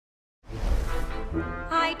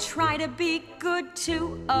try to be good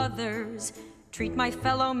to others. Treat my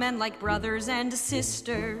fellow men like brothers and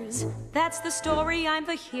sisters. That's the story, I'm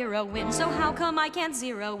the hero in. So how come I can't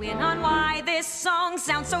zero in on why this song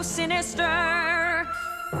sounds so sinister?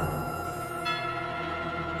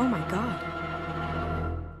 Oh my God.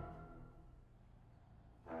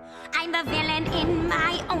 I'm the villain in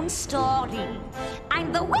my own story.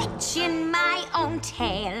 I'm the witch in my own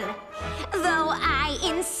tale. Though I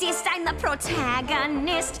insist I'm the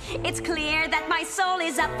protagonist, it's clear that my soul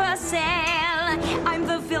is up for sale. I'm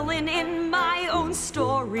the villain in my own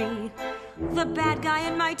story, the bad guy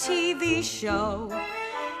in my TV show.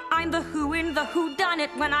 I'm the who in the whodunit.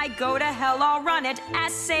 When I go to hell, I'll run it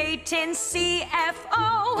as Satan's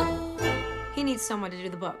CFO. He needs someone to do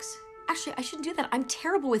the books. Actually, I shouldn't do that. I'm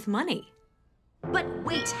terrible with money. But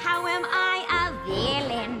wait, how am I a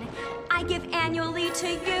villain? I give annually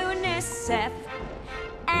to UNICEF.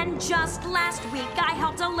 And just last week, I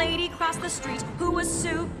helped a lady cross the street who was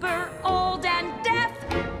super old and deaf.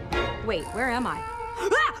 Wait, where am I?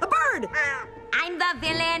 Ah, a bird! I'm the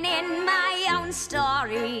villain in my own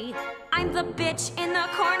story. I'm the bitch in the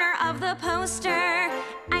corner of the poster.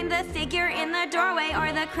 I'm the figure in the doorway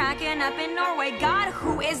or the kraken up in Norway. God,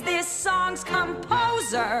 who is this song's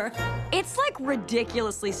composer? It's like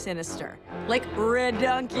ridiculously sinister. Like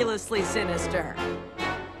redunculously sinister.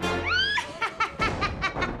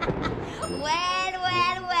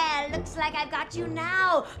 Well, looks like I've got you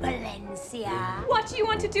now, Valencia. What do you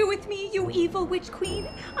want to do with me, you evil witch queen?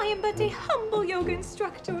 I am but a humble yoga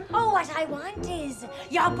instructor. Oh, what I want is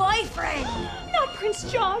your boyfriend. Not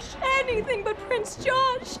Prince Josh, anything but Prince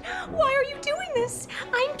Josh. Why are you doing this?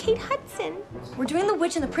 I'm Kate Hudson. We're doing the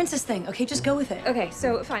witch and the princess thing, okay? Just go with it. Okay,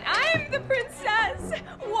 so fine. I'm the princess.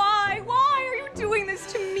 Why? Why are you doing this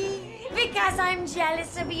to me? Because I'm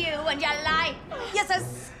jealous of you and your life. You're so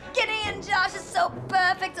skinny and Josh is so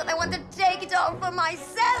perfect and I want to take it all for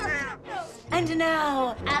myself. And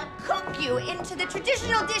now I'll cook you into the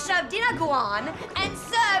traditional dish of dinaguan and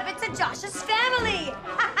serve it to Josh's family.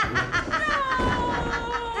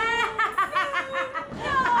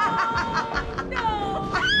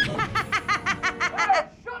 No! Hey,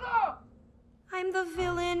 shut up! I'm the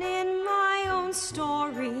villain in my own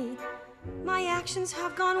story. My actions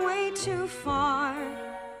have gone way too far.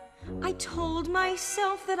 I told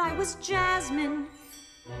myself that I was Jasmine,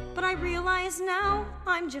 but I realize now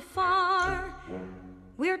I'm Jafar.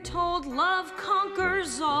 We're told love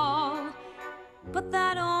conquers all, but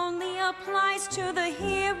that only applies to the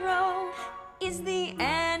hero. Is the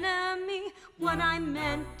enemy what I'm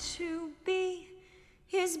meant to be?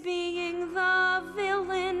 Is being the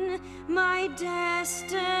villain my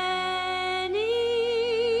destiny?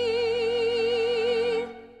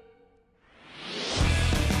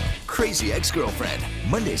 Crazy Ex-Girlfriend,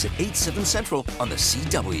 Mondays at 8, 7 Central on the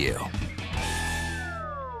CW.